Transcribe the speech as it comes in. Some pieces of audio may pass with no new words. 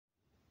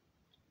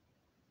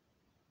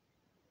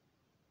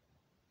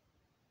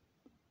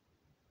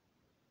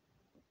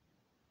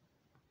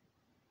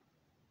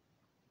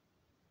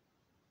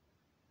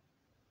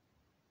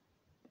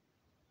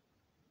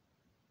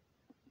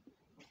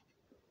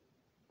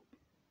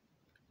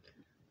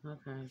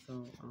Okay, so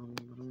what I'm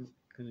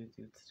gonna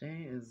do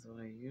today is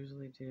what I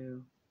usually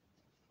do.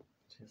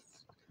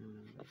 Just kind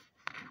of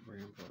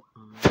ramble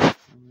on. I don't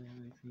really have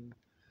anything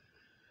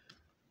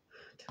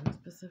too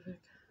specific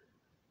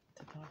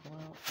to talk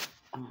about.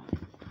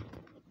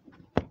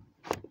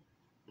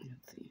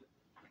 Let's see.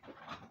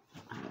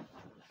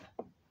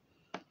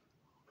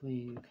 Hopefully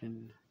you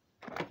can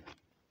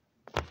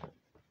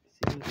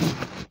see this.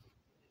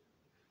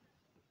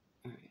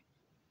 Alright.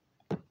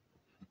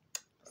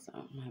 So I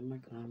have my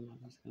gum. I'm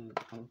just gonna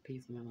have a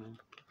piece in my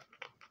mouth.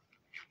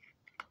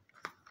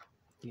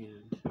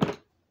 And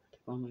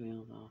took all my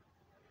nails off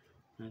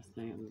last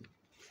night. I'm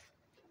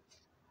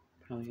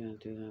probably gonna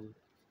do them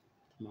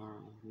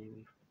tomorrow,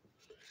 maybe.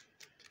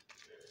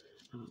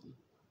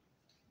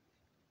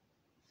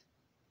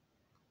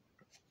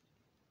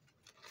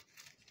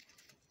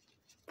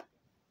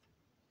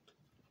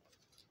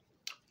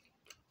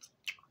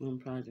 I'm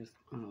probably just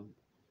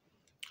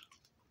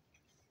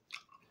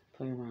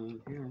play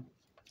around here.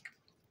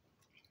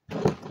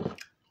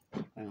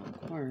 And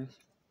of course,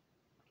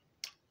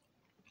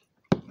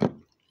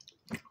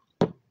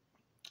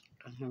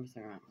 I have a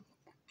cigarette.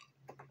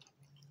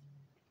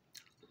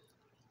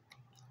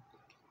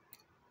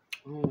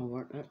 I don't know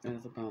what that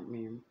is about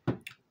me,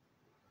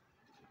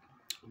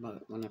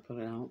 but when I put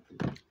it out,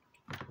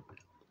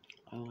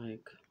 I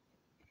like.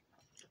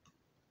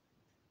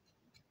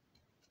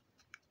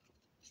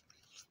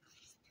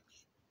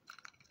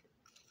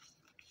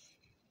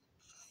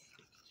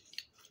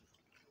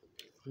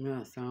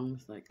 Yeah, it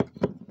sounds like, I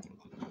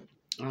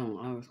don't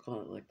know, I always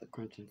call it like the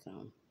crunching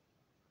sound.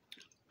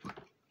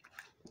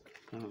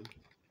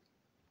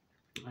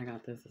 I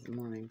got this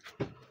morning.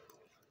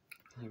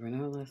 I ran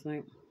out last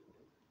night,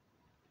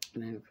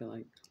 and I didn't feel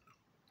like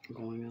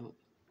going out.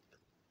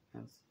 I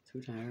was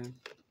too tired.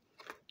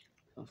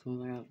 So as soon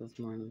as I got up this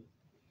morning,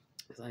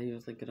 because I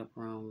usually get up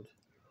around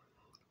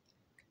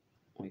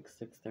like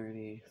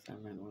 6:30,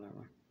 7,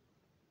 whatever.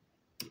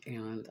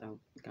 And I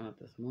got up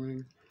this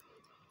morning,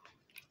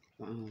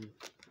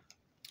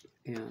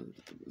 and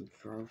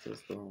drove to the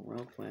store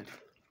real quick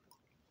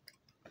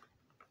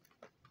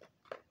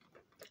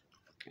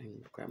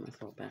and grabbed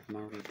myself back. I'm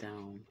already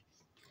down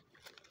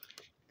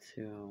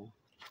to,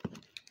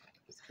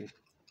 let's see,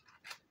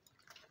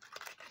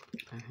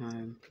 I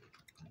had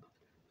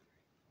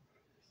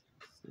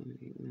 7,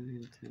 8,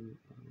 9, 10, 11,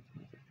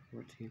 12,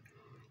 14.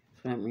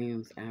 So that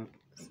means I have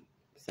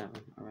 7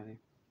 already.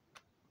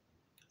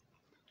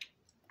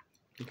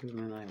 Because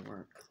my night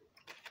work.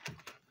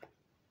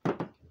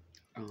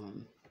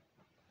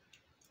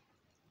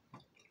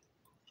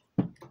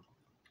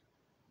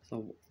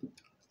 So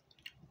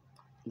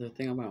the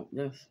thing about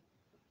this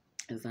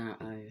is that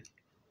I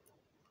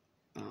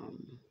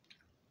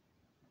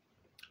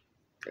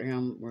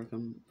am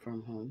working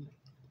from home,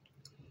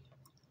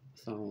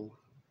 so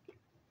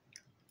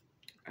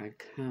I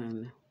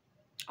can.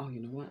 Oh, you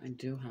know what? I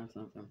do have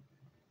something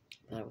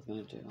that I was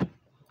gonna do.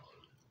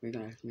 Maybe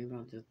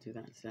I'll just do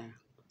that today.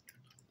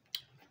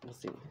 We'll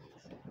see.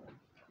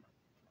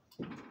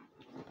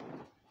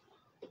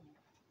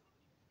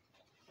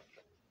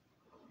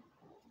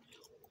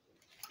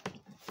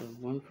 So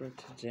one for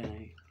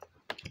today.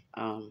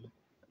 I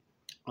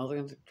was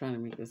gonna try to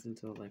make this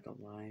into like a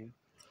live.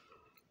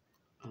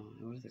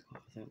 What is it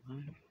called? Is it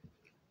live?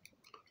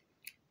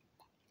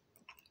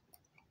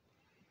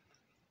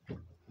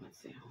 Let's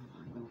see. Hold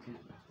on. Okay.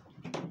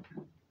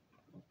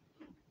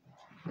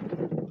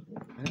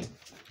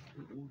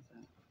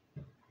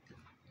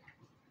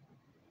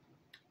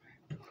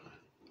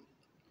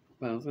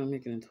 But I was gonna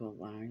make it into a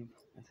live.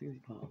 I think they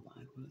call it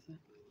live. What is it?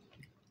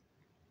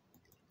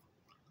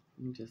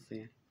 Let me just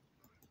see.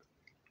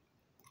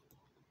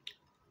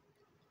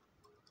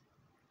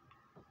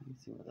 Let me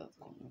see what that's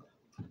called.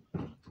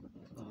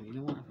 Oh, you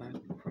know what? I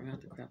forgot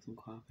to grab some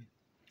coffee.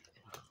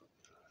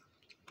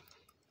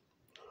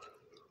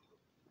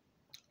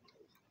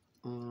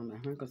 I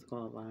think it's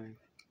called live.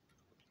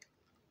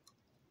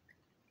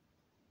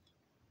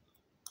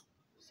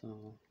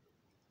 So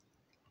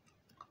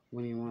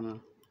when you wanna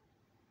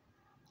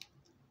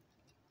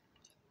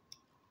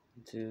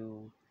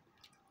do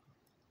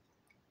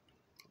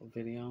a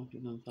video, you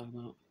know what I'm talking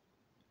about?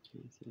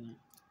 Can you see that?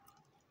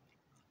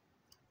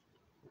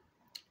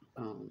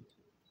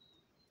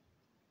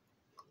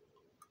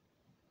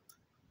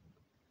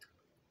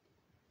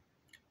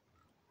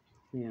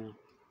 Yeah.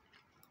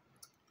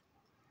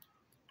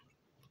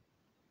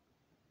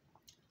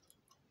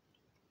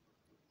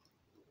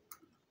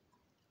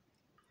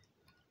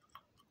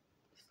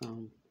 So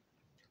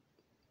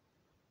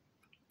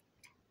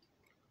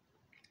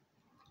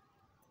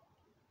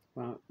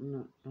well,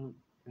 no, I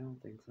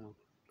don't think so.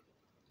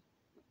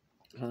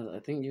 Because I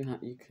think you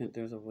can.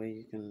 There's a way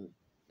you can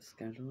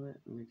schedule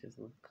it. Let me just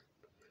look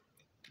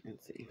and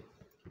see.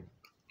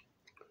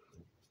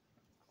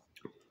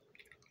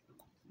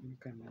 Let me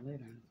grab my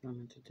lighter. That's what I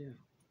meant to do.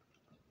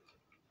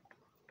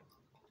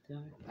 Did I?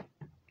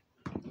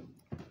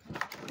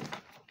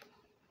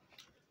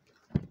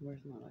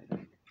 Where's my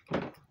lighter?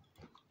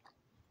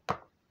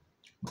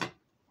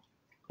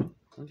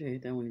 Don't you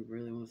hate that when you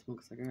really want to smoke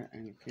a cigarette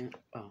and you can't?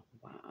 Oh,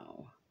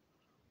 wow.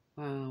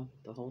 Wow.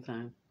 The whole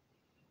time.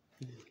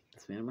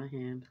 It's been in my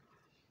hand.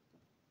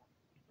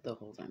 The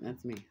whole time.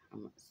 That's me.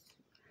 I'm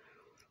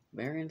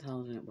very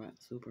intelligent, but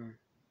super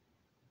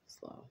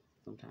slow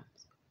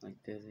sometimes. Like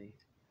dizzy,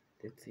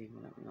 ditzy,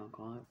 whatever you want to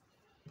call it.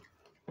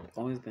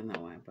 Always been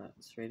that way, but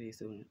straight A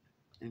student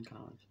in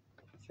college.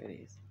 Straight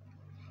A's.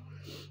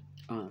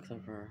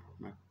 Except for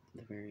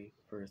the very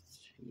first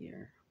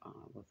year,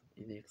 with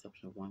the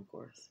exception of one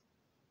course.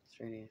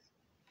 Straight A's.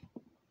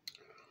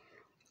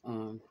 But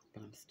I'm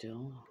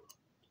still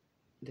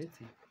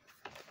ditzy.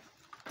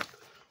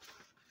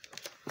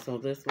 So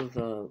this was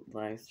a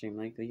live stream.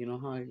 Like, you know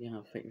how you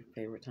have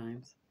favorite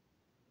times?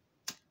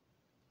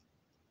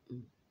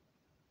 Mm.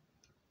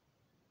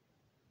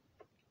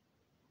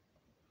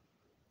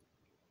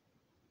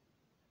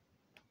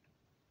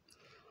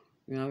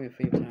 You know your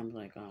favorite times,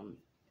 like, to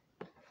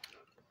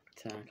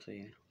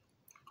actually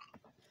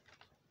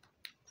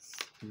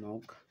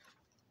smoke.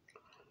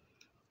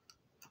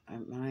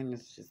 Mine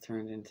is just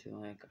turned into,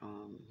 like,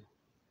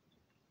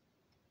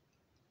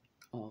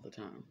 all the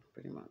time,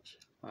 pretty much.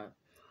 But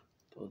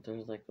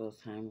there's, like, those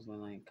times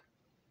when, like,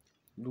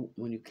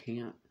 when you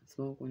can't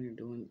smoke when you're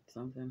doing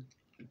something,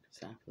 you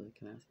just absolutely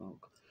cannot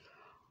smoke.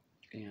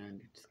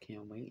 And you just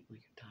can't wait,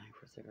 like, you're dying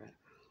for a cigarette.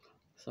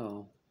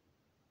 So,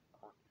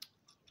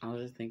 I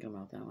was just thinking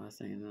about that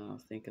last night, and then I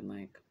was thinking,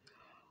 like,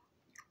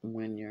 so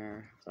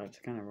I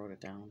just kind of wrote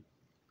it down.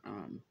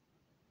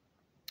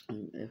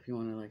 And if you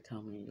want to, like,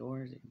 tell me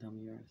yours, you can tell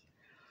me yours.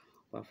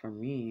 But for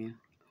me,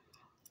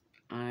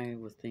 I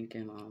was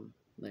thinking,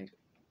 like,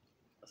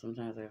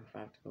 sometimes if I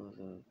have to go to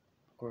the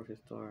grocery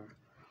store,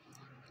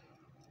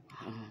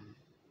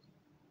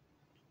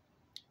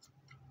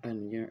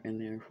 and you're in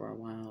there for a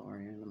while, or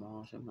you're in the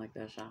mall, something like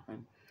that,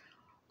 shopping,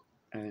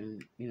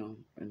 and, you know,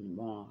 in the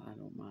mall, I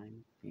don't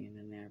mind being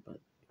in there, but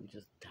I'm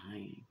just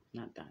dying.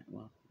 Not dying,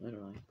 well,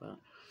 literally, but,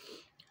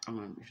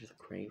 you're just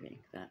craving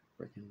that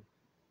freaking,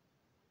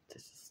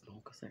 just to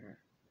smoke a cigarette.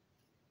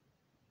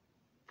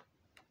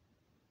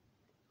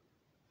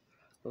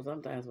 So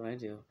sometimes what I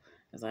do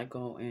is I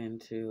go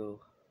into,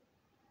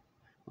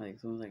 like,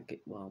 as soon as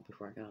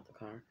before I get out the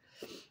car,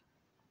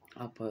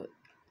 I'll put,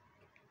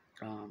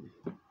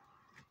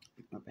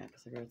 my pack of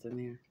cigarettes in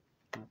there,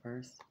 my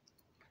purse,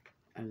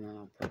 and then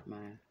I'll put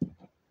my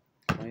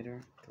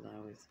lighter, because I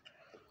always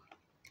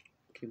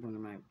keep one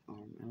in my, I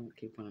don't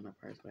keep one in my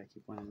purse, but I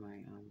keep one in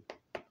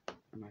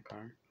my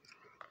car,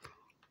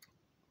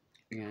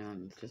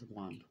 and just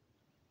one,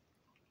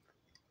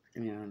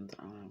 and,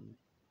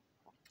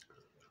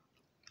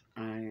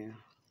 I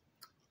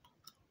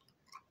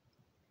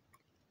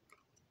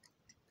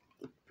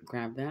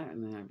grab that,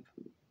 and then I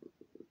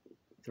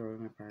throw it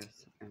in my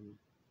purse, and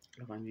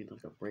if I need,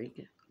 like, a break,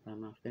 if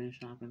I'm not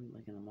finished shopping,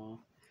 like in the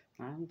mall,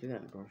 I don't do that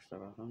in the grocery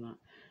store, if I'm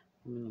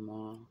in the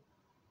mall,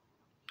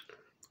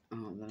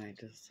 then I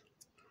just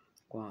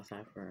go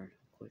outside for a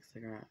quick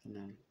cigarette, and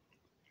then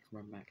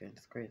run back in.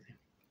 It's crazy.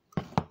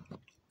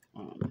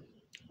 But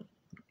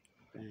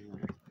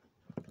anyway,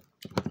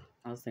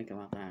 I was thinking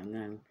about that, and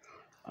then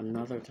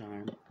another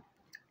time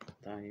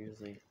that I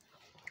usually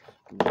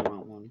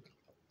want one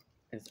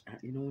is,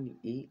 you know, when you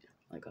eat,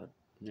 like, a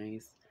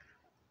nice,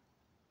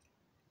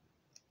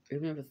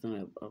 even if it's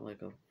not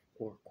like a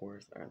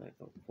 4-course or like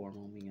a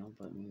formal meal,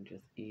 but when you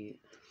just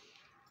eat,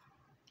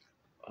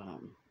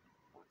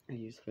 and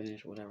you just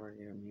finish whatever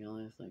your meal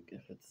is, like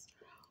if it's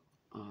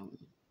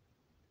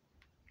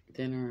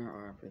dinner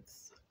or if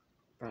it's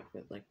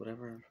breakfast, like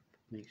whatever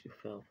makes you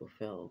feel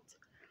fulfilled.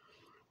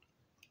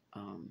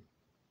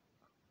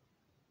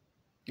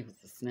 If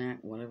it's a snack,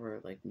 whatever,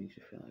 like, makes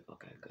you feel like,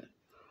 okay, good.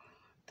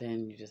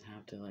 Then you just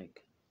have to,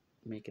 like,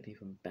 make it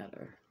even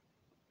better.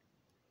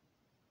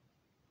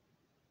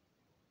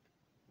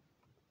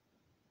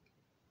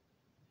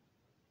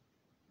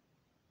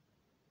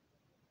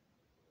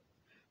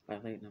 By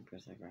lighting up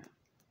your cigarette.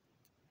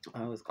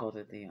 I always called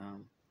it the,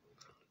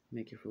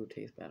 make your food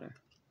taste better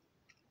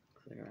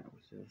cigarette,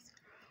 which is,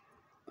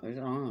 I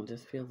don't know,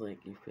 just feels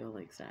like, you feel,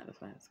 like,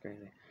 satisfied. It's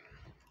crazy.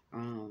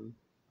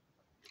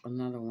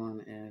 Another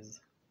one is,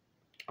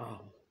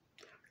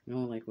 you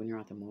know, like, when you're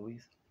at the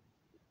movies,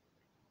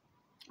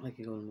 like,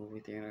 you go to the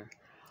movie theater,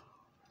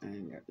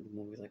 and the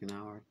movie's like an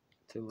hour,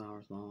 2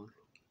 hours long.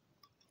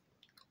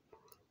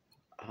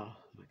 Oh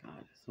my god,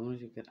 as soon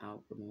as you get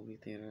out the movie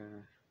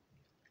theater,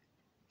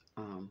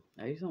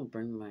 I usually don't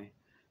bring my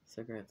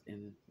cigarettes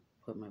in,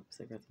 put my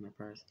cigarettes in my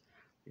purse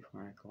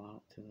before I go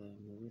out to the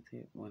movie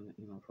theater,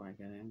 before I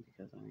get in,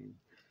 because, I mean,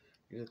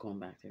 you're just going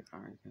back to your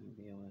car, you're going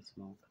to be able to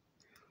smoke.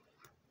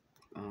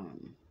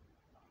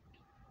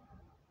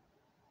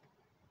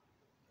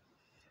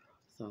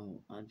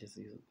 So I just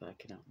use it, but I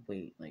cannot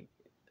wait. Like,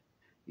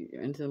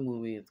 you're into the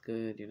movie, it's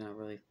good, you're not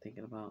really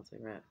thinking about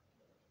cigarette.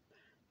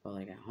 But,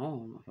 like, at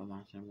home, if I'm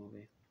watching a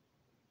movie,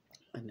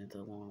 and it's a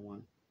long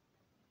one,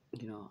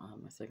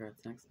 my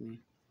cigarette's next to me,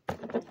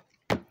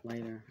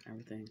 lighter,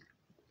 everything,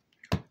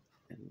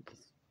 and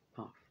just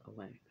puff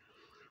away.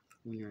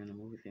 When you're in a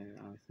movie theater,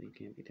 obviously you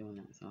can't be doing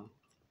that, so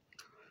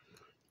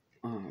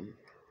Um,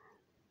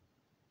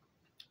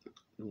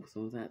 as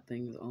soon as that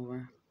thing is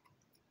over,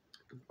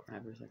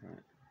 grab your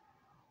cigarette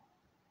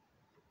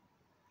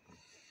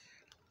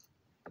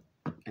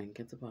and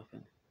get to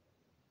puffing.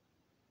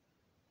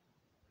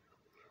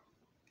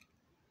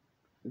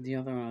 The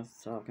other one I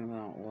was talking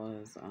about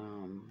was,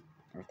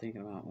 or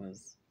thinking about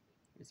was,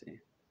 let me see.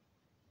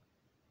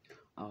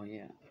 Oh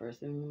yeah, first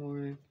thing in the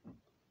morning,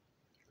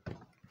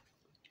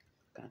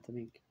 got to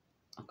make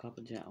a cup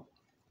of gel,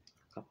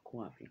 a cup of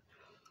coffee.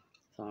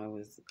 So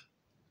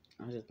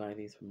I just buy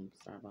these from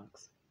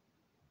Starbucks.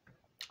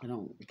 I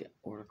don't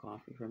order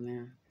coffee from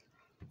there,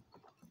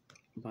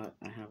 but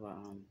I have a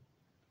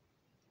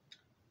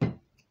what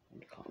do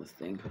you call this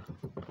thing? Let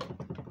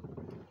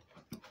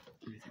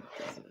me see what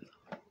this is.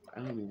 I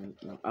don't even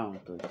know. Oh,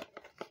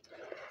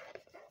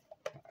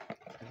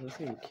 is this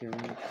even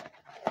Keurig?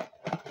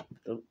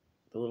 The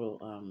little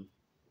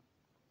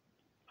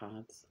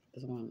pods.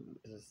 This one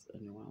is a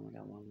new one. I only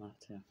got one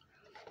left too.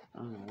 I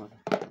don't know what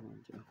I'm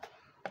gonna do.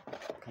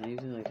 I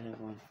usually like to have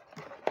one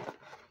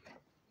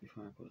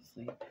before I go to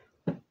sleep.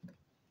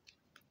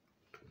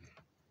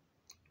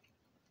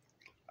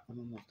 I'm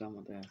almost done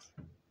with this.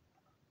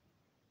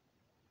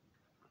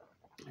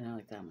 And I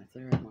like that. My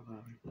cigarette, my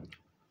coffee.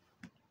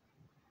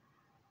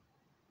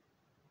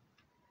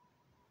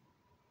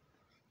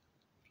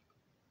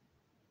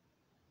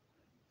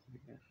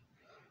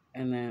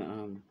 And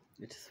then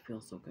it just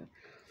feels so good.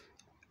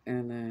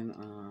 And then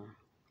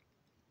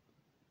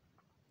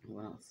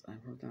what else? I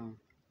wrote down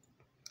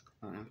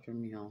after a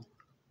meal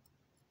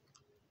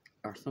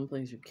or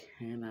someplace you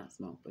cannot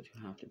smoke, but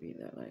you have to be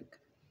there. Like,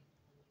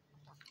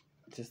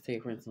 just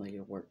take for instance, like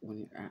your work when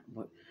you're at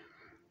what.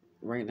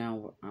 Right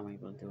now, I'm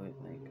able to do it,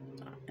 like,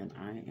 and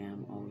I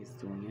am always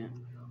doing it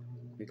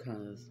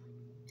because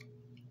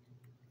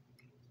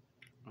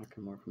I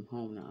can work from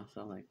home now.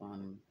 So like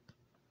on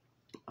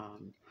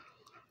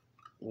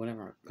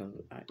whatever, because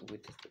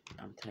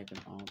I'm typing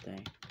all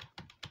day.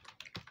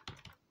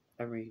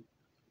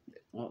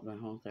 My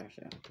whole entire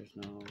shift. There's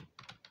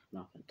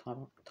nothing.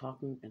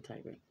 Talking and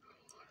typing.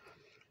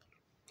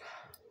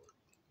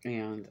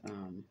 And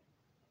and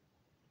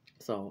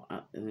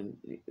then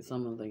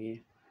some of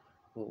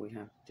what we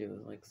have to do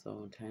is like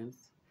so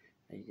intense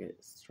that you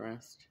get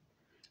stressed,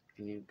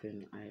 and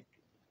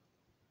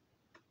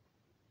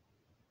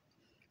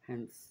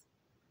hence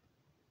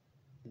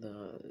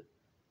the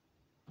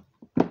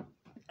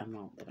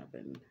amount that I've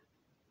been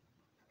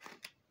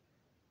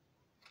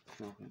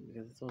smoking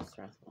because it's so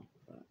stressful,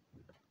 but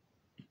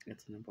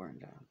it's an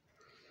important job.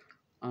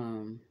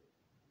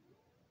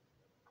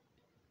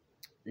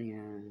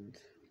 And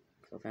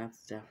so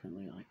that's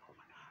definitely like, oh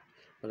my god.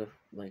 But if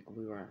like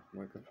we were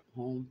working from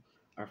home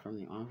or from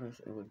the office,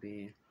 it would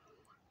be,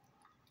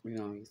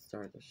 you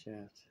start the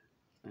shift,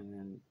 and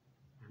then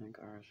I think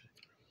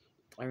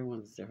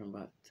everyone's different,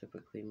 but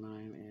typically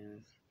mine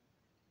is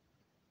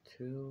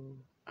 2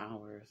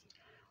 hours.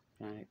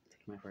 And I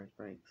take my first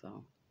break,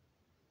 so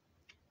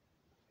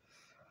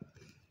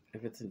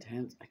if it's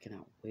intense, I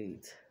cannot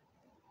wait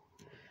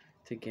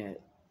to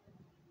get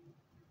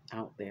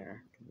out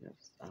there.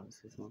 There's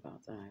obviously smoke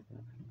outside,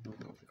 but look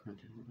at the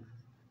crunching on this.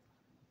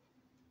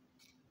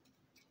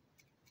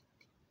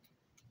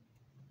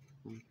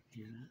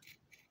 Yeah,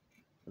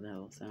 so that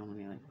little sound when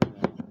you like put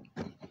it out.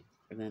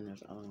 And then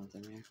there's other ones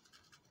in there.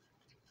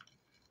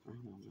 I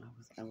don't know.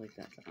 I like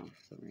that sound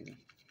for some reason.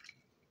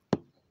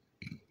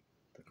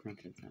 The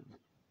crunching sound.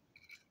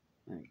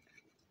 Like,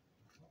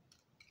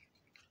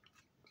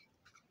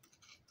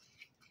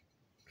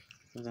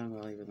 sometimes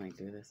I'll even like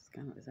do this.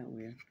 Is that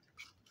weird?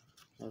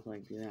 I'll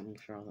like do that,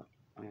 make sure all the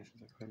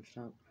ashes are crunched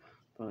up.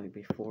 But like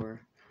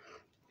before,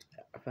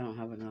 if I don't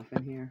have enough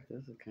in here,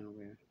 this is kind of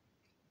weird.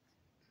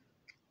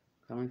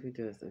 How many of you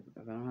do this? If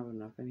I don't have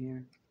enough in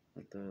here,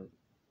 like the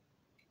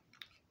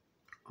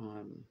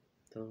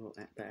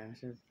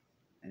ashes,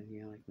 and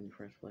like when you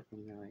first flick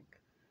them, they're like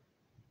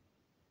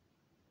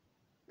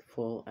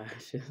full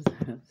ashes.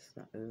 This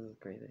is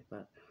crazy,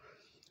 but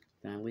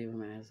then I leave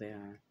them as they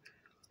are,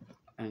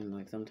 and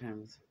like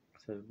sometimes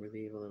to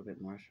relieve a little bit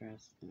more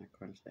stress, and I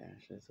crunch the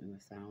ashes, and the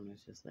sound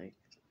is just like,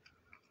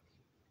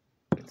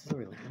 it's so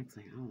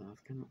relaxing. I don't know.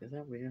 It's kind of, is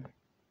that weird?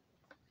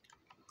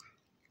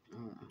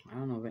 I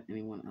don't know if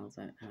anyone else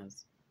that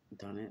has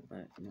done it,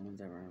 but no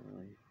one's ever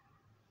really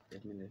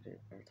admitted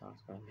it or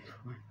talked about it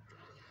before.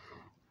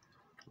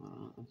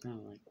 I'm kind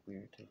of like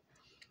weird too.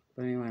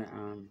 But anyway,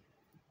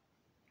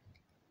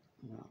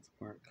 what else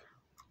work?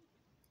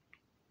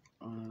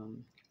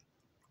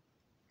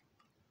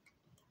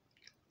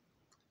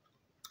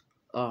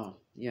 Oh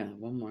yeah,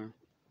 one more.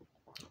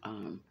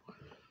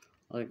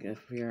 Like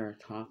if you're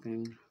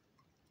talking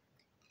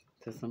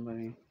to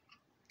somebody,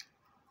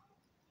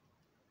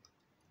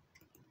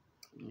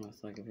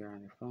 it's like if you're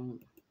on your phone.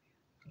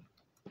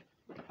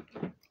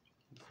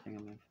 This thing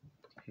on my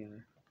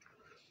computer.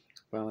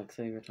 Well, like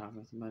say you're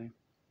talking to somebody,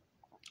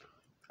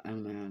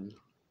 and then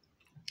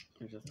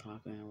you're just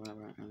talking or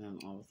whatever, and then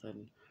all of a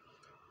sudden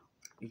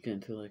you get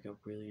into like a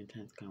really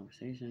intense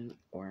conversation,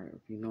 or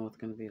if you know it's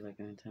gonna be like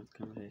an intense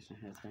conversation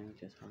ahead of time, you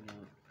just hurry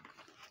up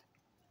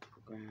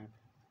grab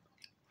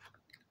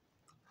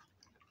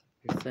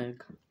your sick.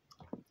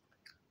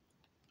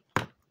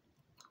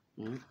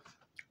 Right?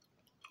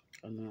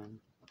 And then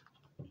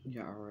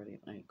you're already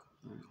like,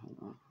 alright, hold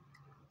on.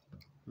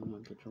 I'm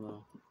gonna get your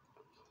little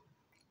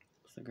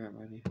cigarette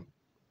ready.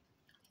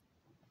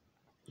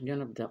 You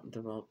end up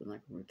developing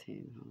like a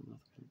routine.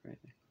 That's kind of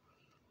crazy.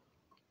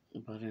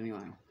 But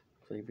anyway,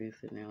 so you be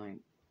sitting there like,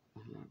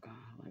 oh my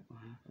god, like what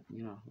happened?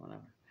 You know,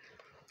 whatever.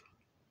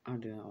 I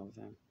do that all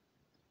the time.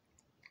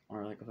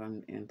 Or like if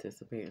I'm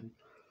anticipating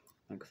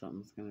like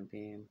something's gonna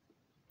be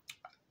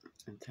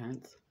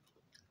intense,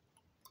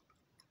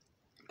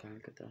 gotta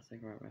get that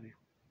cigarette ready.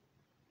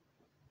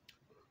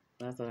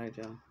 That's what I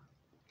do.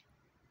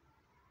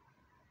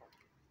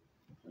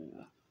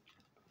 Yeah.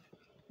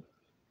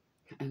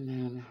 And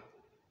then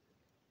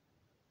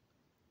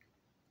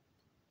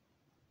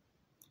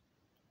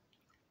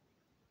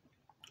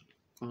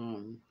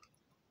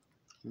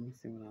let me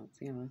see what else.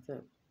 Yeah, that's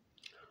it.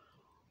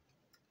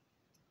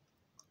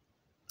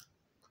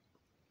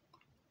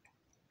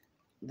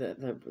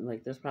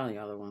 Like there's probably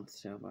other ones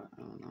too, but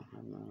I don't know. I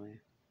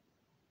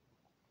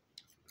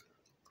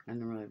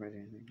didn't really write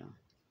anything down.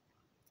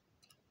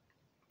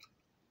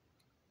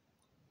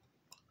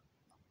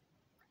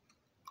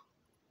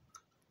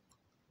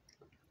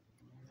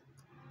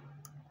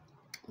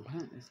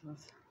 What is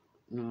this?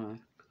 No,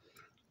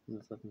 I'm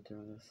just looking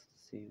through this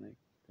to see like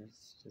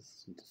there's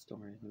just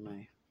stories in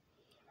my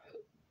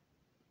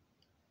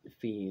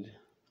feed.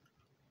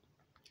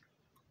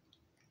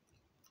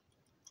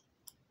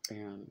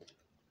 And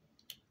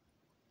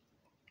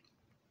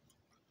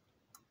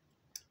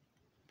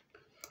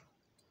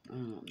I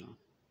don't know.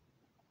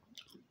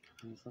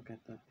 Let's look at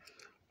that.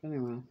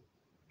 Anyway.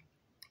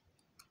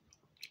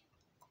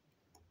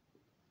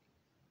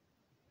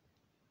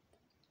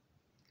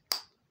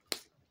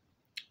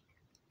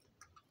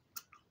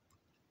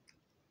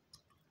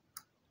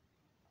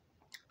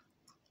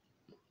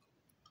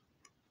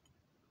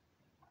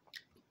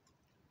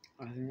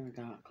 I think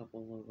I got a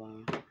couple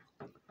of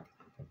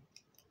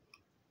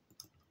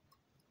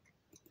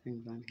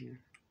things on here.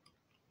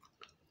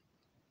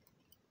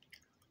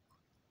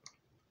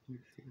 Let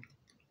me see.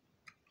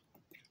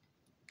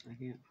 I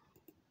can't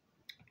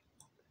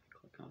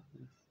click off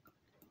this.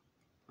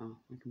 Oh,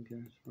 my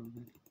computer's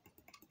frozen.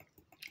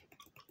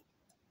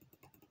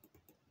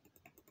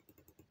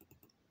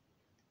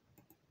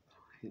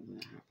 I hate when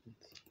that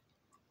happens.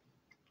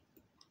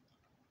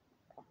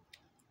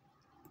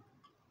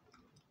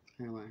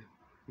 Anyway,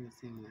 you'll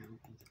see when that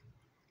happens.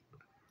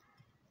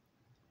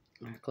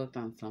 I clicked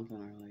on something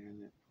earlier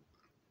and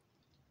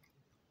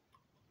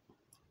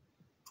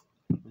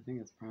I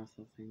think it's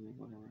processing like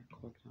whatever I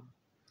clicked on.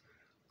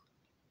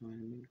 No, I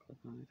didn't mean to click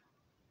on it.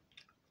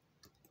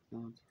 No,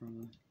 it's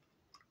frozen.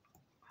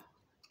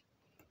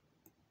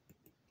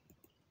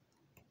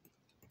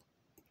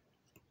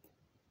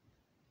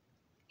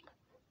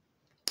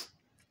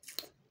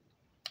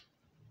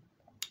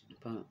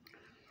 But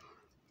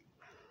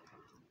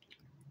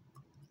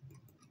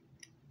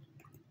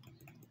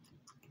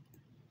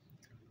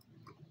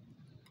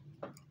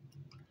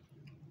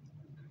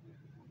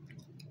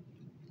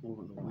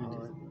oh, the wind is.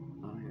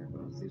 Oh, here it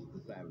goes. It's the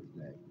Sabbath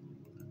day.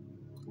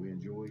 We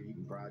enjoy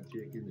eating fried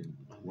chicken and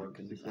work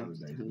 6 I other have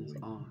to days. turn this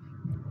off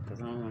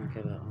because I don't want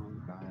to get a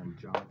I am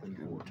Jonathan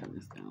here, we'll Ford. turn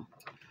this down.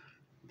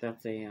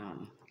 That's a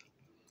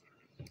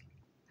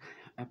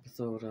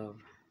episode of.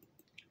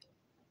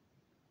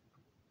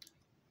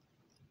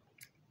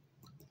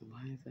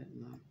 Why is it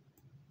not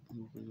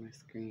moving my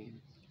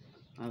screen?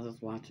 I was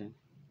just watching.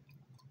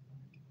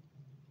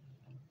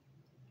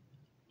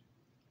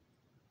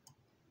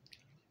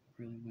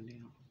 Really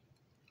windy out.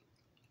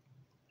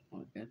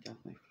 Oh, it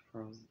definitely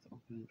froze. It's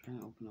open. I'm trying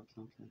to open up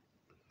something.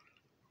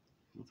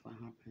 That's what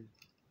happened.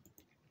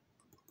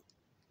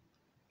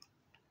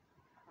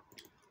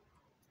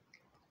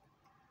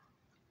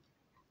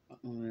 Oh,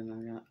 then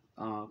I got.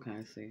 Oh, okay,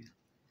 I see.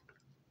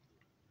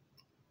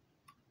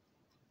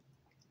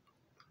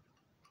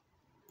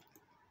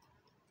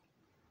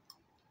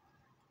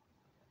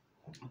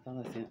 I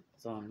thought I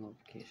saw a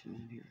notification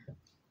in here,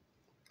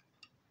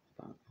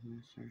 but I'm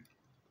not sure.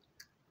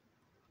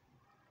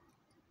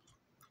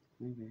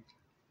 Maybe.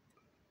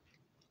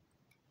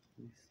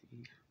 Let me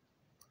see.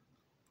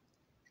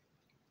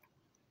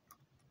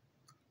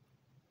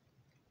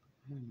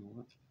 I don't know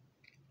what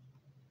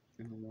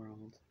in the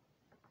world.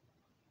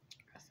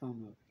 I saw a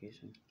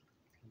notification.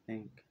 I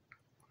think.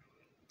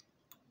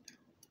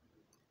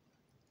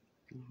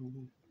 Hold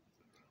on.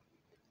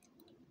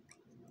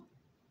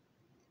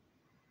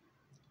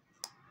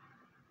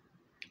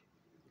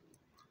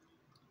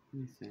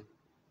 Let me see.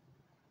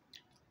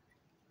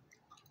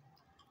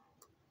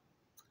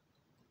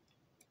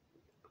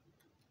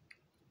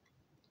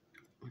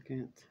 I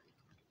can't.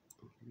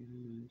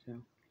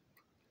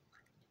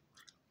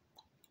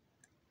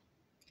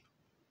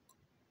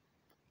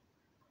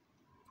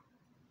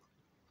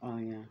 Oh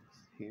yeah,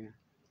 it's here.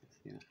 I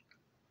see it.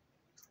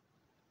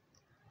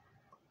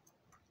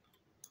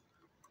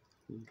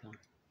 Okay.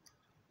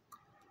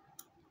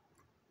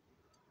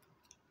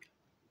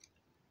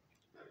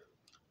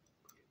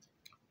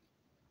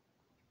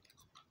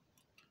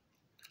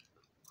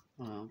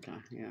 Oh, okay.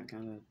 Yeah, I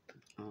got a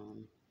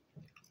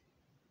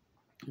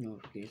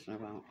notification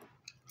about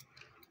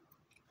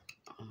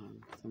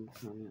some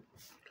comment.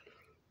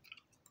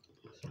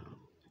 So,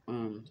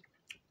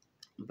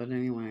 but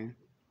anyway,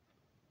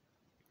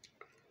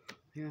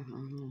 yeah, I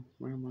don't know.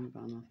 Rambling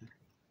about nothing.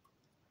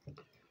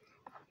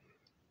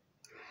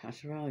 I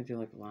should probably do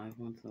like a live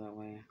one so that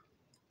way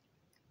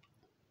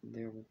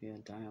there would be a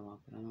dialogue,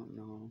 but I don't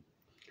know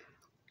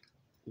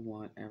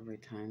what every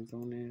time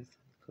zone is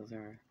because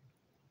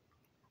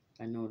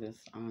I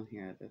noticed on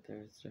here that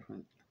there's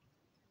different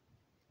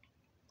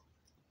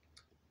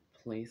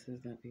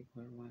places that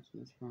people are watching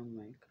this from,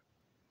 like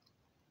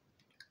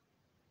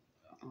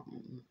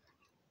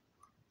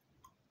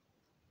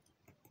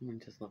let me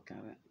just look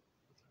at it.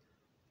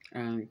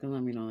 You can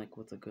let me know like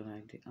what's a good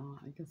idea. Oh,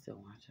 I can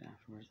still watch it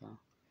afterwards though,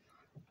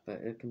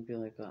 but it can be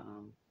like a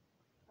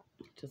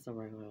just a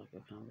regular like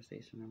a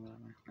conversation or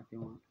whatever if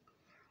you want.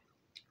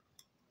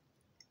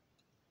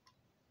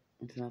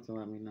 You just have to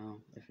let me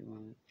know if you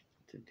want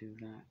to do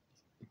that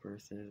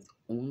versus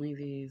only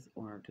these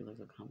or do like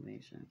a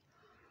combination,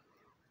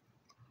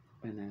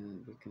 and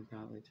then we can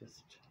probably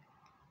just.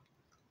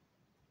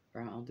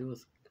 Or I'll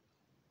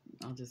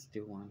just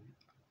do one,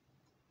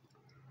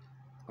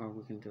 or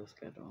we can do a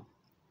schedule,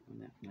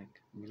 and that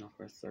like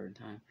for a certain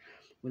time.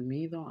 With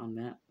me though on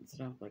that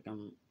stuff, like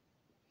I'm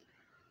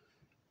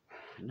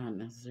not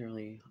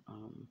necessarily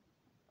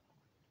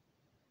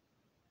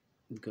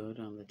good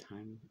on the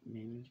time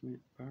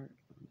management part.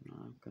 I'm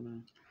not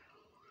gonna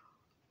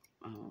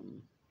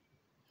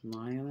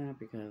lie on that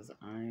because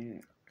I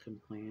can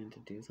plan to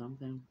do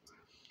something.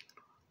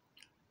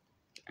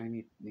 I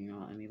need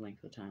any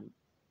length of time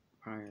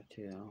prior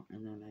to,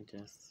 and then I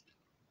just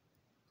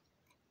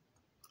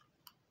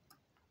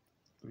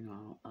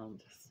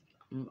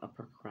I'm a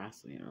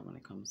procrastinator when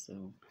it comes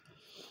to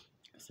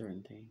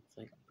certain things,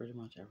 like pretty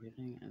much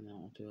everything, and then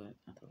I'll do it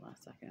at the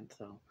last second.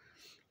 So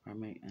I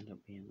might end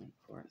up being late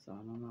for it. So I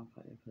don't know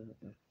if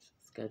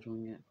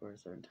scheduling it for a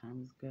certain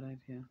time is a good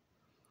idea.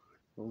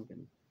 But we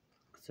can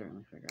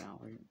certainly figure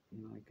out where you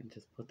can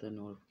just put the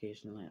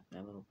notification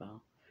that little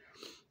bell,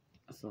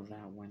 so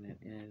that when it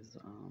is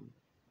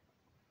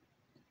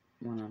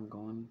when I'm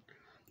going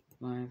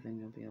live, then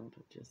you'll be able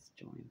to just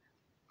join.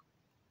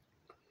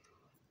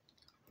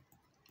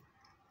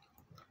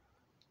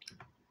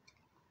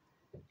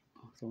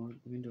 So we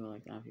can do it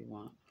like that if you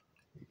want.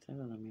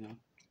 Let me know.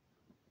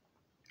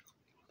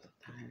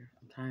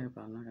 I'm tired,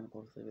 but I'm not gonna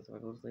go to sleep. If I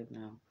go to sleep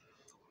now,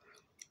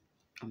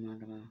 I'm not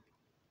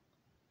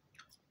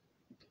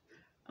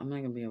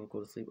gonna be able to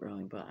go to sleep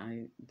early. But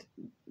I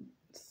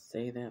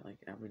say that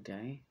like every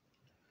day,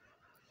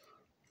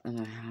 and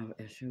I have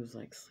issues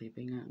like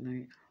sleeping at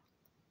night,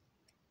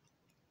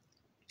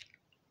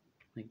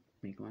 like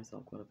making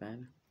myself go to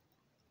bed.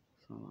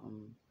 So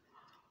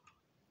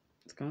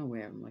it's kind of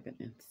weird. I'm like an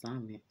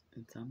insomniac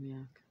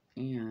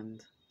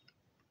and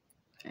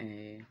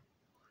a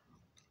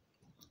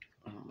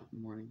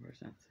morning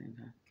person at the same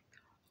time.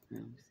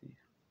 Let me see.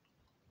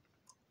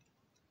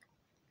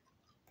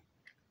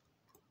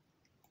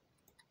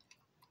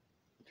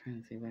 I'm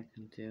trying to see if I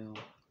can do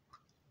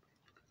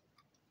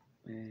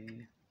a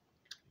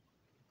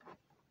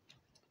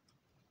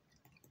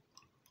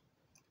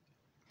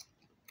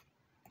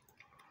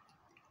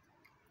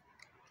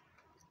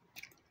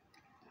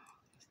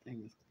this thing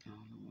is, I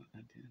don't know what I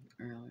did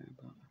earlier,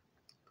 but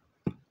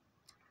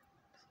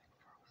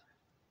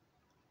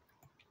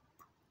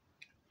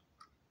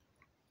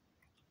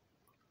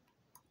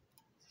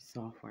it's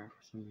software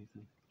for some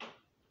reason.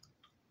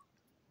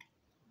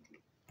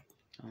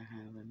 I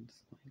have and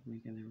it's like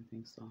making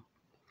everything soft.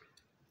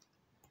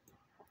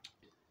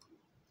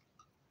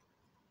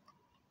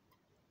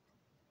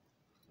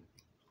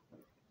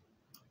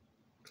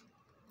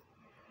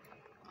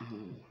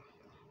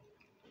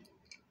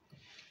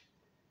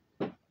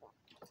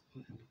 What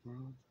in the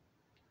world?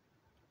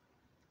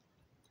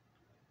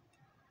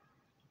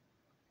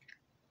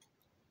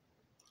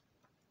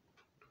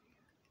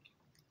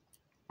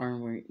 Or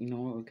wait, you know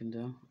what we can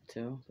do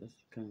too? This is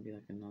gonna be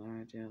like another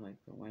idea, like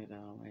the way to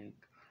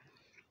like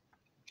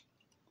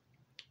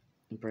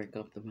break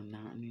up the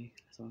monotony,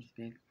 so to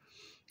speak.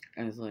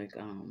 As like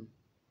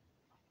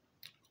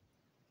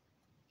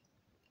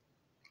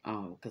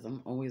because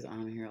I'm always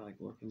on here like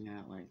looking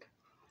at like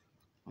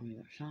I'm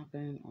either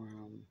shopping or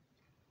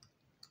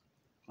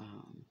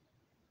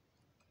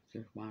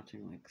just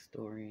watching like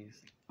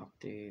stories,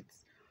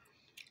 updates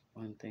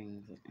on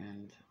things,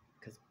 and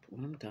because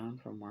when I'm done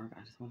from work,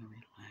 I just want to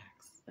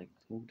relax. Like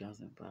who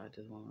doesn't? But I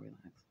just want to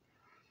relax.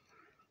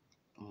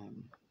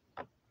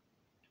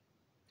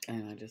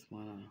 And I just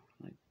want to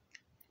like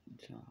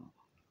chill out.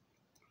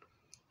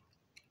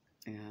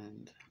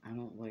 And I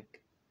don't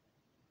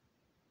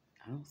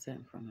sit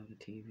in front of the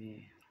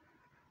TV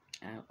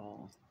at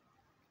all.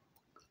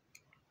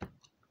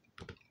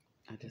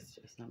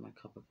 It's not my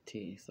cup of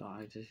tea. So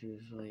I just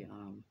usually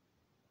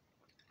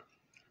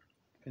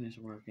finish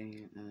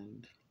working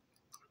and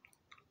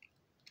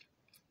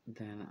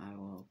then I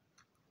will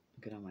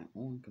get on my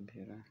own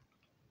computer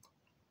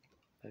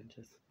and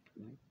just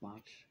like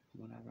watch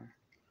whatever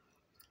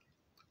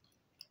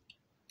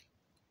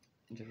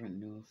different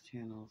news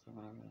channels or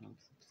whatever that I'm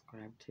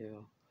subscribed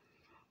to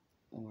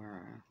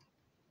or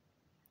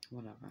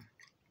whatever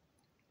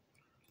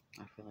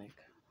I feel like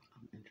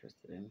I'm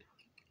interested in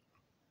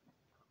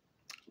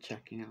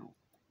checking out.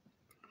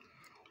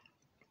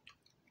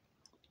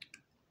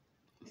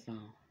 So,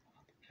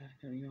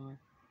 here you are.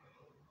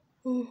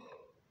 Oh,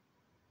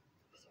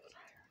 so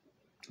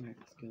tired. Alright,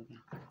 excuse me.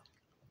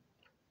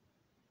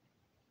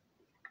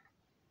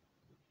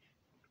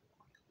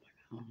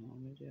 I don't know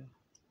what to do.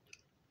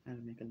 I had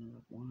to make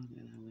another one,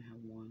 and I only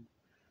have one.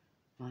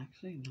 Well,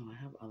 actually, no, I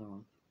have other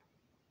ones.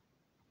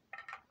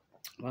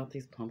 About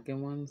these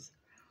pumpkin ones,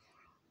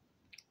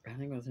 I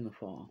think it was in the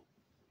fall,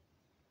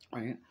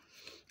 right?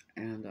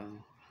 And I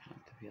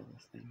have to feel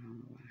this thing. I don't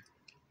know why.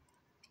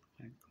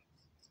 Like,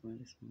 it's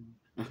really smooth.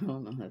 I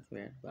don't know. That's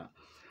weird, but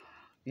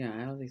yeah, I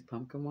have these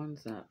pumpkin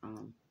ones that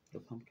the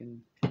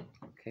pumpkin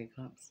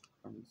K-cups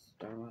from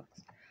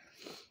Starbucks,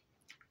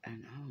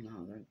 and I don't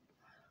know,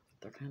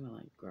 they're kind of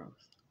like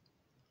gross.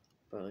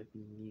 But like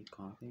when you need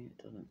coffee,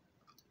 it doesn't.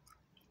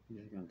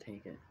 You're just gonna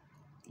take it,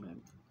 but,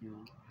 you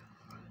know.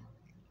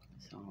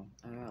 So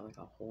I got like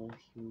a whole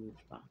huge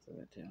box of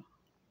it too,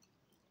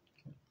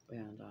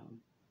 and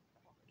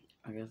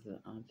I guess that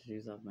I'll just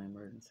use up my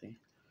emergency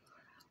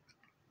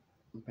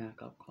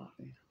backup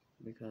coffee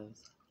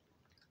because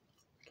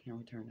I can't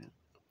return it.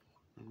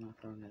 I'm not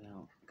throwing it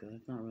out because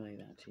it's not really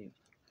that cheap.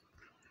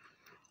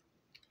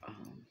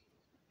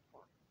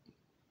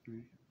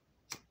 Right.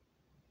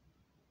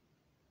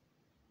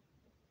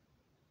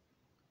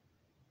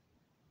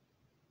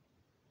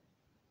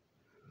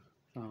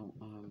 So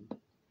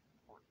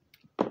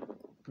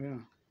yeah.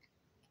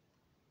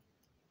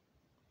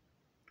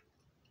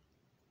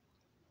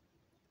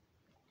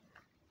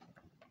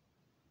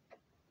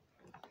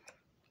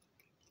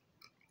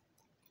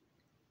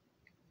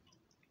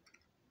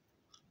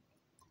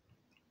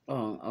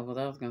 What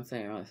I was gonna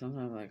say, like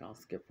sometimes like I'll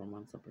skip from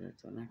one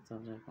subject to the next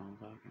subject while I'm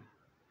talking.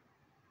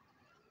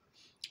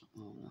 I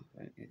don't know,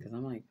 because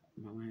I'm like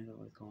my mind's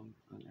always going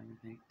on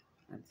everything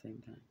at the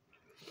same time.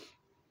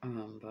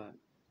 But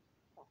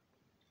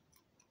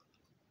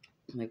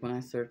like when I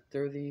search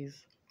through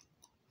these,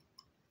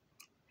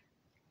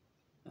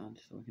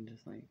 we can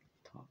just like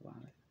talk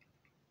about it,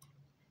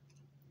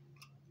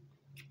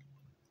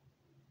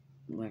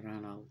 like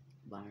on a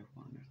live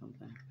one or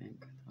something. I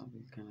think that'll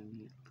be kind of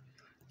neat.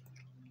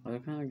 But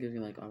it kind of gives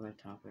you like other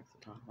topics to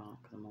talk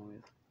about because I'm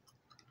always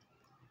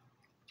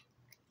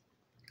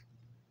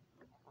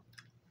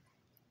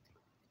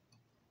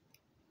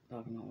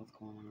talking about what's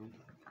going on.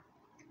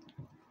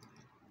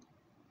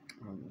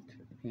 Or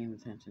paying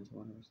attention to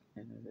whatever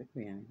it is. It could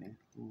be anything.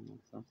 I don't know.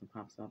 Something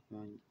pops up on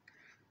my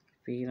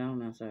feed. I don't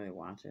necessarily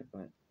watch it,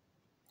 but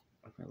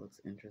if it looks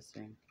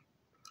interesting,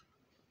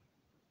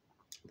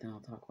 then I'll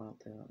talk about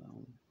the.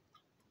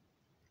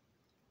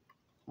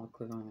 I'll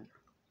click on it.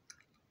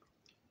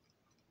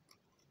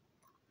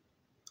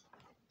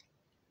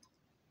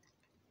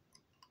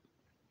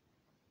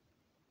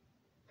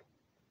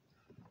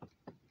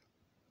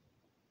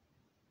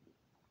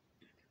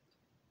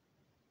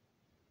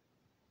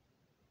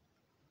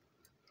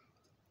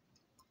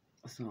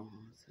 So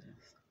what's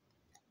this?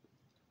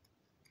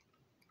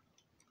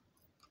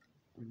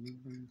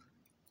 Remember?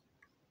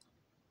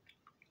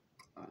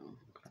 Oh,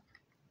 okay.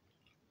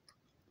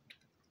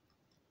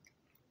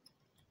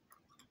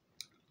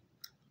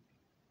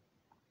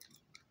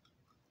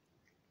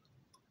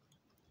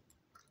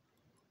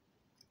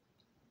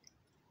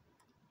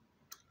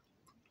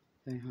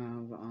 They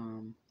have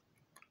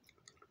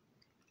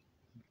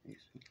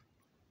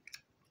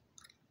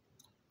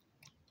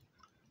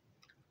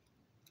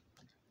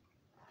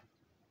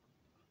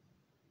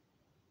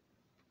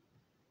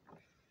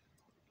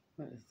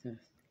what is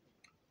this?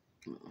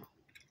 Uh-oh.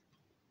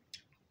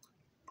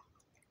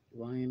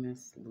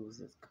 Lioness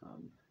loses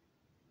cub.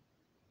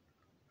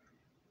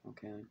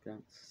 Okay,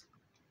 that's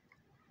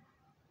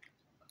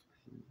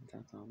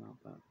all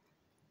about that.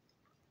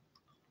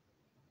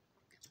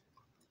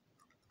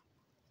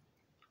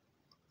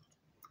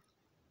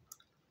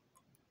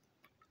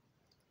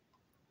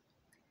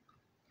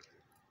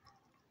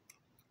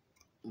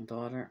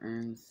 Daughter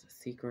earns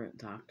secret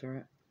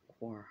doctorate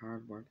for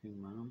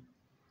hardworking mom.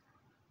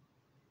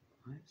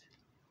 What?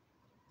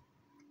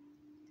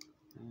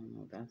 I don't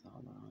know what that's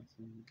all about.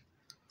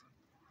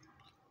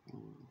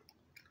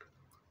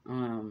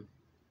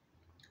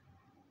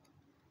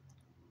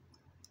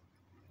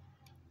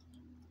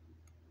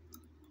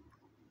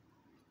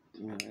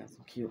 Yeah, they got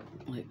some cute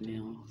like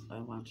nails. I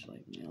watch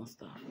like nail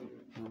stuff,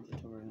 nail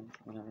tutorials,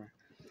 whatever,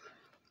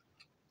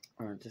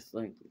 or just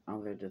like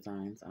other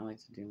designs. I like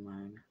to do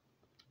mine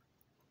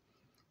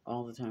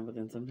all the time, but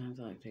then sometimes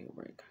I like to take a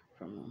break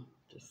from them,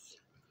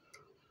 just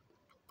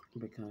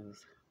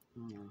because I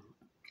don't know.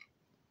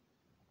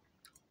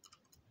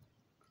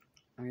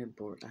 I get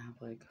bored. I have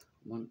like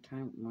one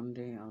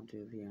day I'll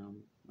do the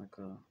like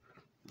a.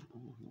 I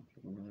don't know if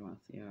people really want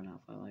to see it or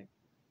not, but like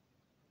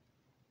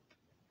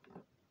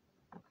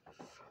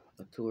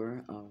a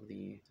tour of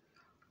the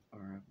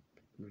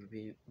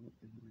review.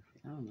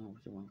 I don't know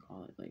what you want to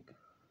call it. Like,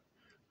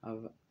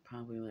 I've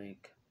probably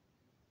like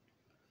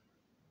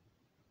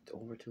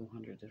over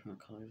 200 different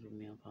colors of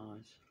nail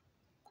polish.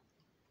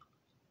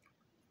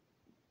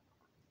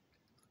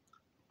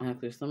 Like,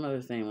 there's some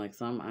other thing, like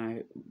some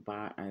I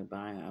buy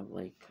of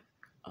like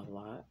a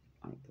lot,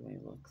 like the way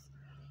it looks,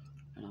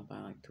 and I'll buy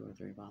like 2 or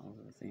 3 bottles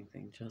of the same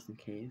thing just in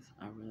case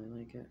I really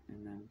like it,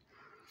 and then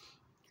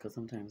because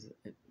sometimes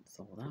it's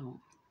sold out,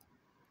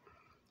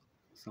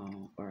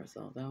 so or it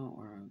sells out,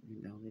 or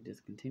they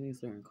discontinue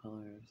certain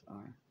colors,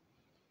 or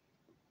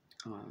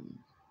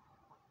um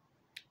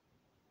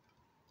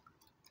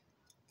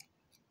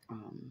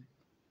um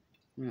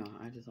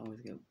I just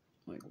always get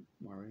like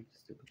worried,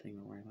 stupid thing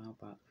to worry about,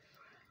 but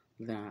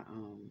that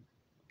I'm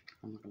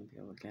not gonna be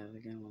able to get it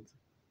again once the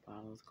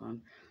bottle is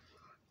gone.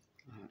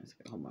 It's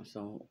a whole bunch.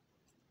 So,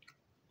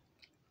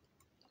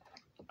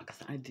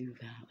 because I do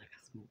that, like I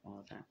smoke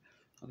all the time.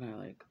 Okay,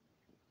 like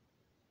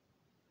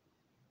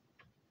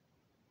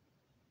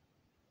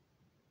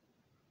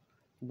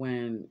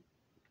when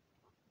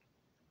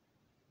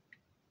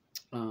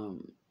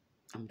I'm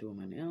doing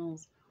my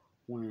nails,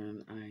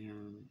 when I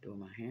am doing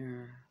my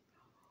hair,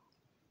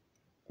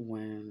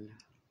 when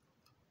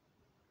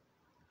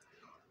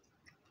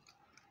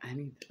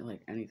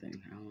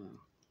anything, I don't know.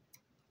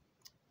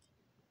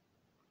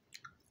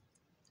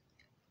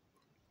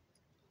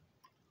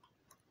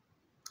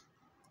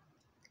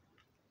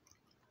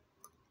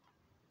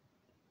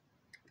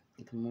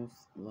 The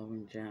most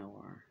loving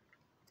Jaguar.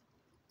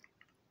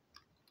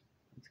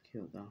 It's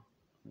cute though.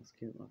 It's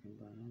cute looking,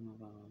 but I don't know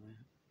about all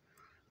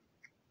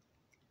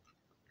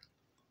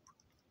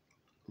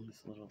that.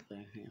 This little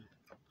thing here.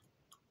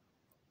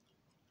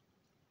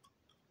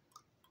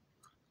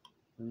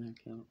 Isn't that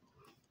cute?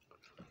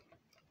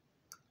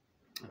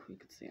 If you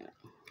could see it.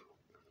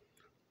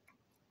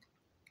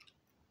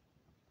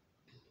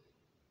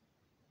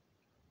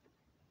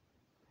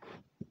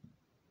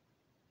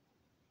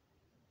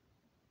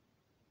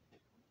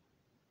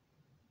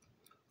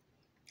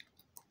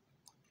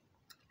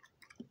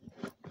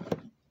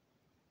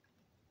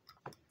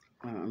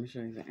 Let me show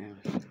you the ash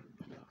I'm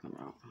talking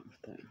about.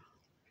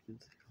 You can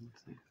see, let me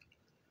see.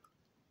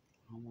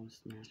 I want to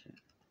smash it.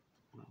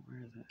 Oh, where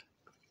is it?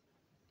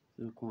 It's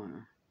in the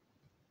corner.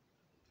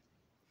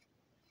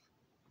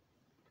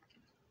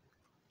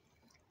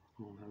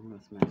 Oh, I'm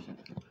gonna smash it.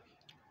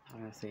 I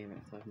gotta save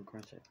it so I can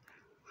crunch it.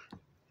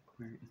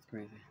 It's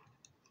crazy.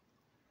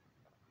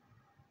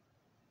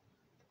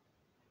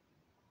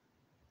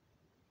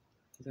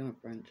 It's gonna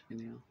French,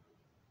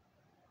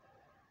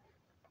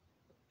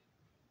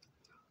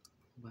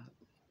 but I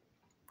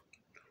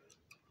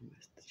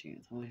missed the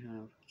chance. I only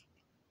have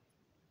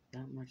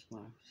that much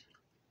left,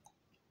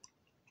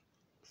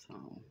 so I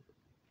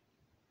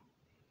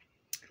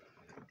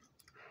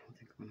don't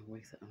think I'm gonna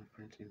waste it on a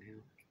French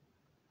inhale.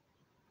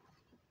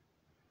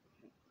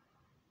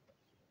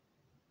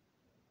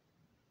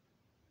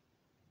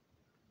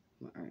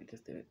 Alright,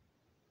 just did it.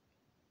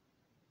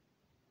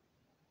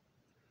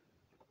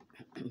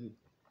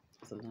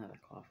 Sometimes I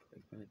cough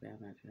like really bad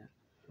when I do that.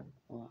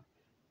 Hold on.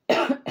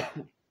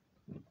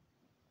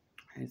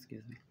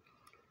 Excuse me.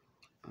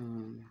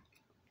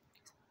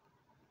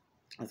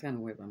 That's kind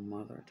of weird. My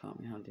mother taught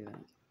me how to do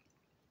that.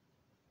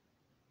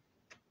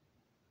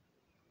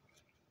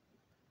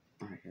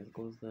 Alright, here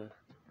goes the.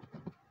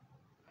 I'm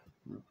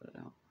gonna put it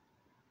out.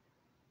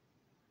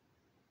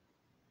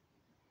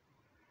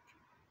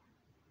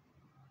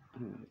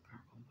 I'm gonna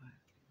purple, but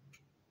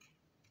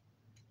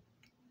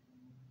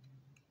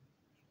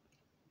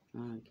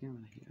I can't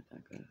really hear it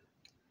that good.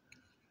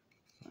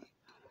 But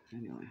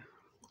anyway,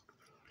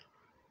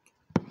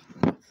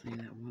 let's see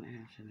that one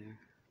ash in there.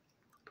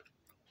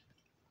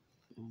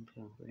 1,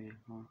 2, 3,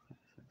 4, 5,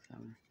 6,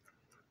 7.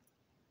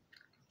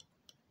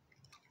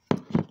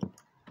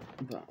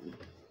 But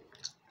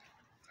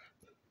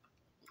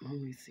let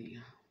me see.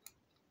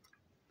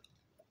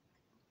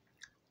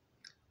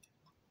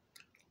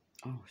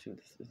 Oh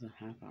shoot, this is a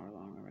half hour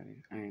long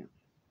already. I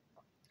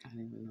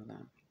didn't even know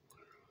that.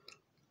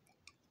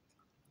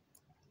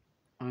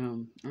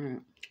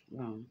 Alright,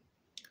 well,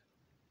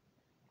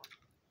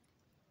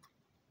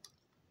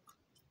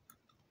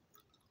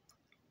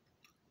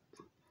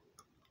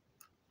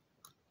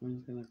 I'm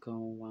just gonna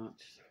go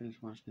finish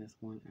watching this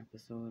one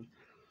episode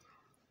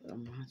that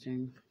I'm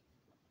watching,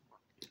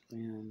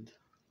 and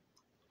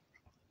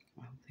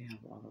I hope they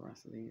have all the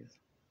rest of these.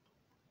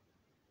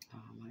 I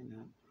might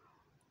not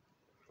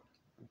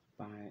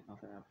buy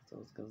other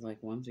episodes, because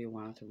like once you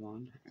watch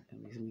one, at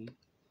least me,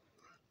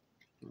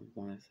 I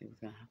want to see what's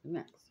gonna happen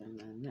next, and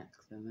then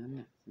next, and then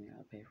next, and you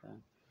gotta pay for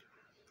them.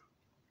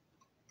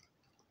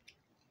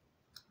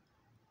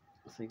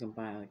 So you can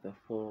buy like the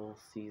full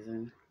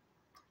season,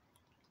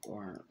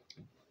 or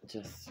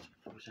just,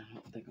 which I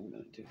don't think I'm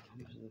gonna do. How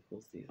much is the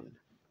full season?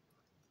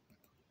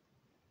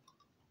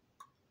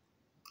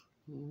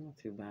 Not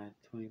too bad,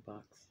 $20.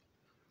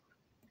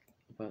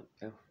 But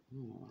if,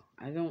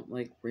 I don't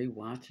like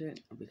rewatch it,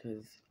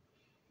 because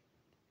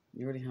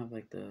you already have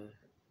like the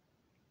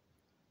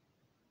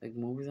like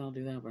movies. I'll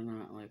do that, but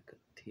not like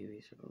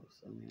TV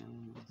shows. I mean, I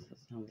don't know. It's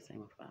just not the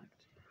same effect.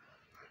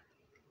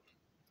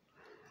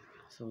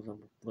 So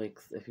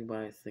if you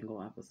buy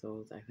single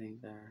episodes, I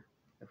think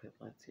if it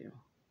lets you,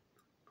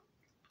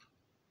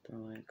 they're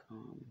like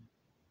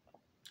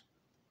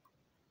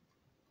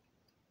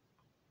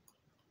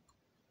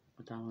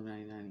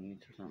 $1.99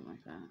 each or something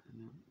like that. I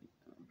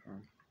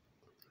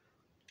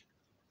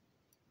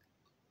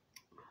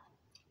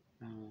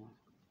don't know.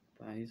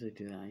 But I usually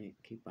do that. I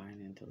keep buying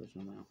it until there's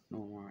no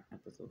more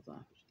episodes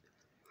left.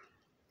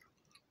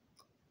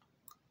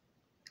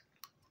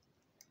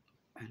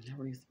 I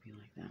never used to be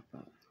like that,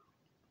 but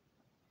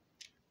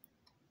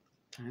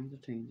times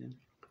are changing.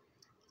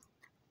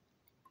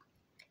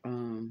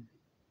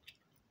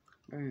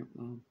 Alright,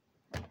 well,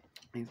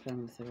 thanks for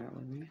having a cigarette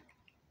with me.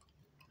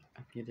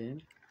 If you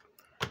did.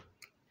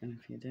 And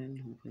if you didn't,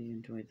 hopefully you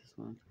enjoyed this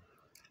one.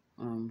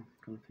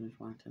 Gonna finish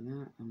watching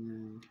that, and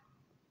then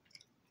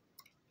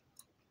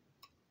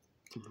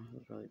this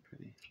is really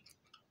pretty.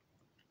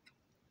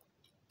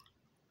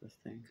 This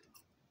thing.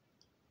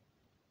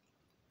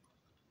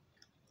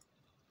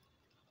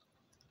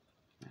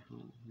 Let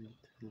me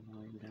turn the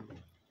volume down.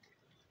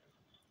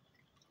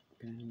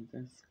 Gonna need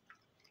this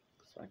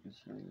so I can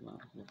show you what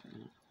I'm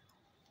looking at.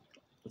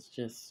 It's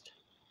just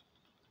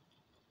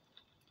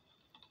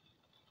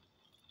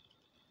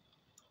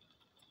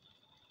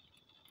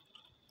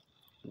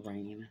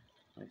rain.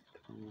 Like, I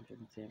don't know if you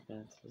can see it, but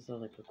it's just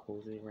like a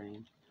cozy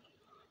rain.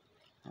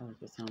 I like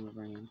the sound of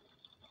rain.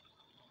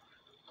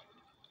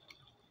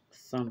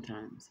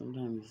 Sometimes,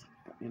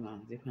 you know,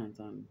 it depends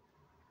on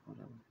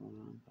whatever's going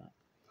on, but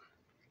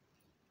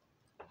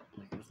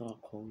like it's all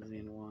cozy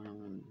and warm,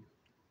 and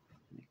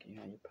like you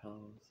got your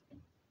pillows,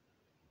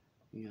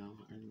 you know,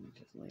 and you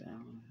just lay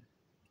down and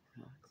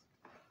relax.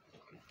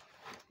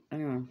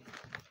 Anyway,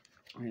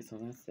 alright, so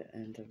that's the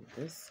end of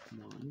this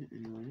one.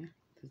 Anyway,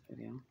 this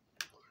video.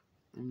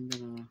 I'm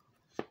gonna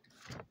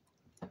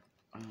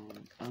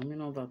let me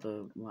know about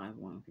the live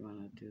one if you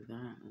wanna do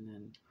that, and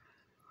then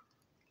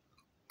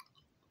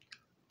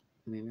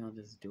maybe I'll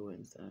just do it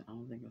instead. I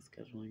don't think the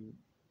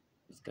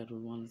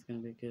scheduled one is gonna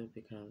be good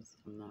because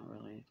I'm not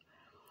really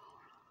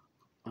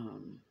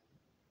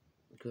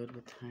good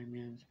with time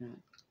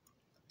management,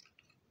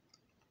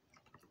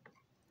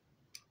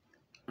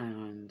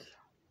 and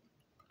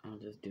I'll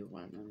just do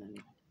one, and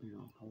then, you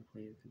know,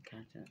 hopefully you can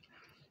catch it.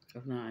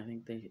 If not, I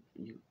think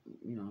you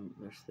know,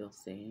 they're still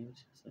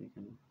saved, so you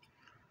can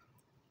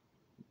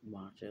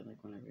watch it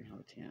like whenever you have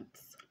a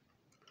chance.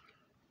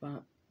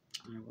 But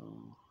I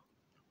will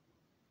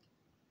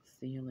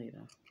see you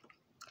later.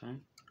 Okay?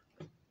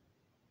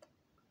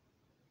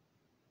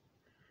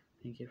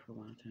 Thank you for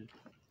watching.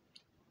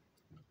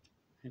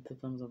 Hit the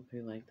thumbs up if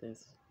you like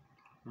this.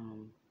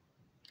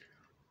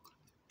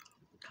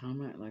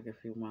 Comment like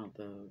if you want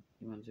to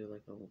do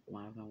like a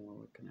live one where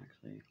we can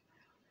actually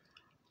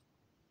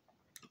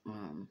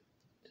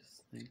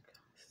just like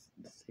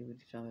see what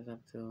each other's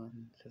up to,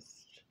 and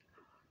just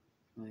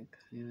like,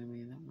 you know what I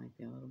mean, that might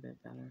be a little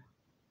bit better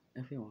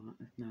if you want.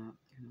 If not,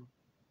 you know,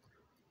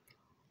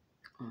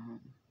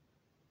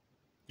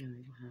 you know,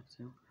 you don't have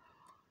to.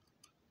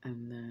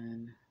 And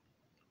then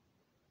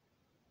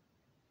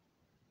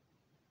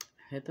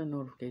hit the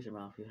notification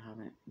bell if you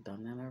haven't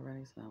done that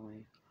already, so that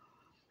way,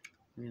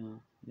 you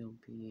know, you'll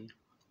be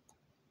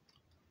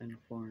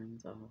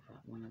informed of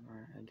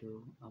whenever I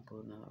do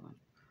upload another one.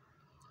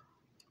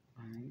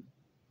 Alright.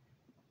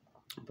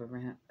 Hope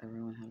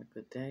everyone have a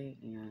good day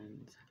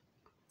and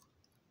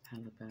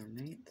have a better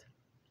night.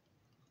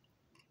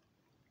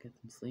 Get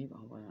some sleep.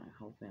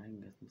 Hopefully I can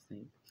get some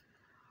sleep.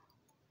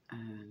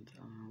 And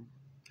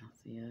I'll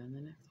see you in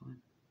the next one.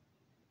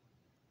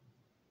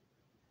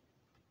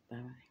 Bye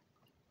bye.